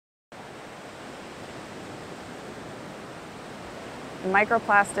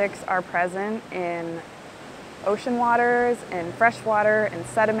Microplastics are present in ocean waters, in fresh water, in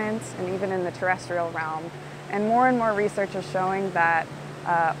sediments, and even in the terrestrial realm. And more research is showing that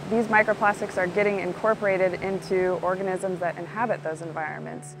these microplastics are getting incorporated into organisms that inhabit those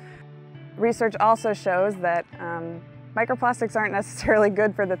environments. Research also shows that microplastics aren't necessarily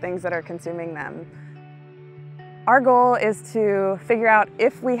good for the things that are consuming them. Our goal is to figure out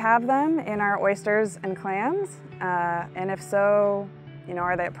if we have them in our oysters and clams, and if so,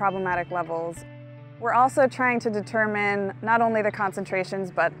 are they at problematic levels? We're also trying to determine not only the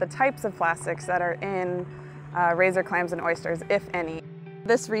concentrations, but the types of plastics that are in razor clams and oysters, if any.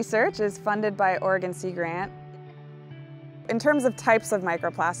 This research is funded by Oregon Sea Grant. In terms of types of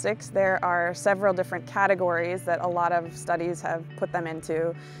microplastics, there are several different categories that a lot of studies have put them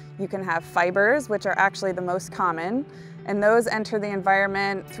into. You can have fibers, which are actually the most common, and those enter the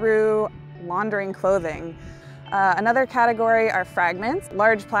environment through laundering clothing. Another category are fragments.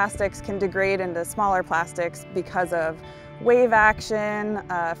 Large plastics can degrade into smaller plastics because of wave action,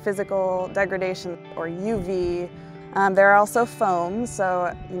 physical degradation, or UV. There are also foams,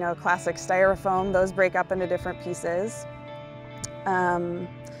 so classic styrofoam, those break up into different pieces.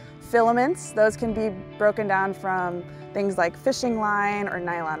 Filaments, those can be broken down from things like fishing line or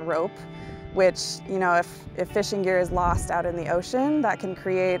nylon rope, which, if fishing gear is lost out in the ocean, that can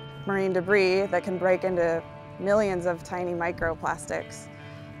create marine debris that can break into millions of tiny microplastics.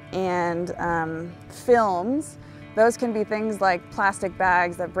 And films, those can be things like plastic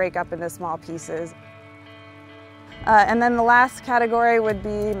bags that break up into small pieces. And then the last category would be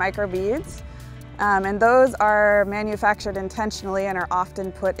microbeads. And those are manufactured intentionally and are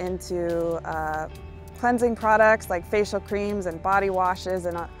often put into cleansing products like facial creams and body washes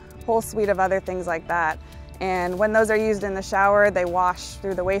and a whole suite of other things like that. And when those are used in the shower, they wash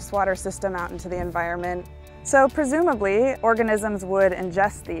through the wastewater system out into the environment. So presumably, organisms would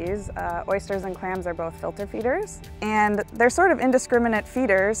ingest these. Oysters and clams are both filter feeders. And they're sort of indiscriminate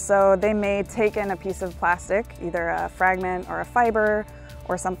feeders, so they may take in a piece of plastic, either a fragment or a fiber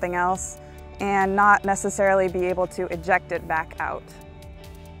or something else, and not necessarily be able to eject it back out.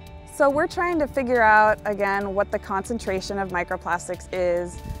 So we're trying to figure out, again, what the concentration of microplastics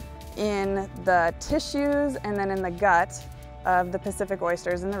is in the tissues and then in the gut of the Pacific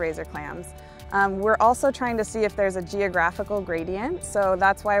oysters and the razor clams. We're also trying to see if there's a geographical gradient, so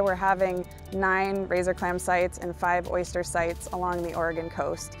that's why we're having 9 razor clam sites and 5 oyster sites along the Oregon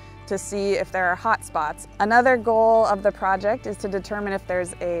coast to see if there are hot spots. Another goal of the project is to determine if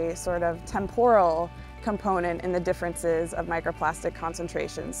there's a sort of temporal component in the differences of microplastic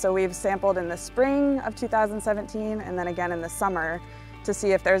concentrations. So we've sampled in the spring of 2017 and then again in the summer to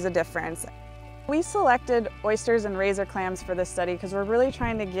see if there's a difference. We selected oysters and razor clams for this study because we're really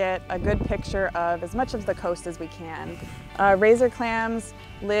trying to get a good picture of as much of the coast as we can. Razor clams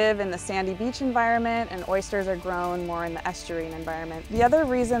live in the sandy beach environment and oysters are grown more in the estuarine environment. The other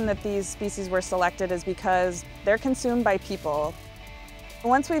reason that these species were selected is because they're consumed by people.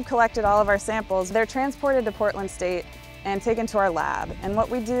 Once we've collected all of our samples, they're transported to Portland State and taken to our lab. And what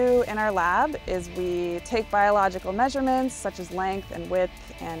we do in our lab is we take biological measurements such as length and width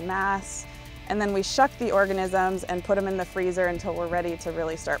and mass, and then we shuck the organisms and put them in the freezer until we're ready to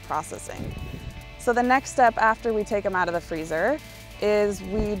really start processing. So the next step after we take them out of the freezer is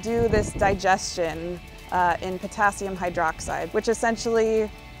we do this digestion in potassium hydroxide, which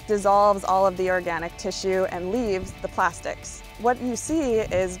essentially dissolves all of the organic tissue and leaves the plastics. What you see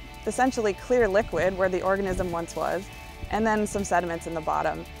is essentially clear liquid where the organism once was, and then some sediments in the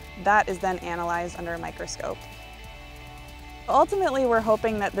bottom. That is then analyzed under a microscope. Ultimately, we're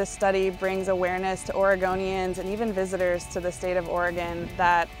hoping that this study brings awareness to Oregonians and even visitors to the state of Oregon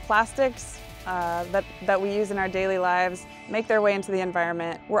that plastics that we use in our daily lives make their way into the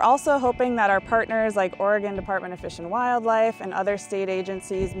environment. We're also hoping that our partners like Oregon Department of Fish and Wildlife and other state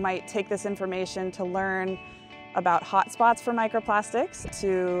agencies might take this information to learn about hotspots for microplastics,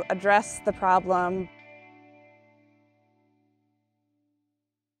 to address the problem.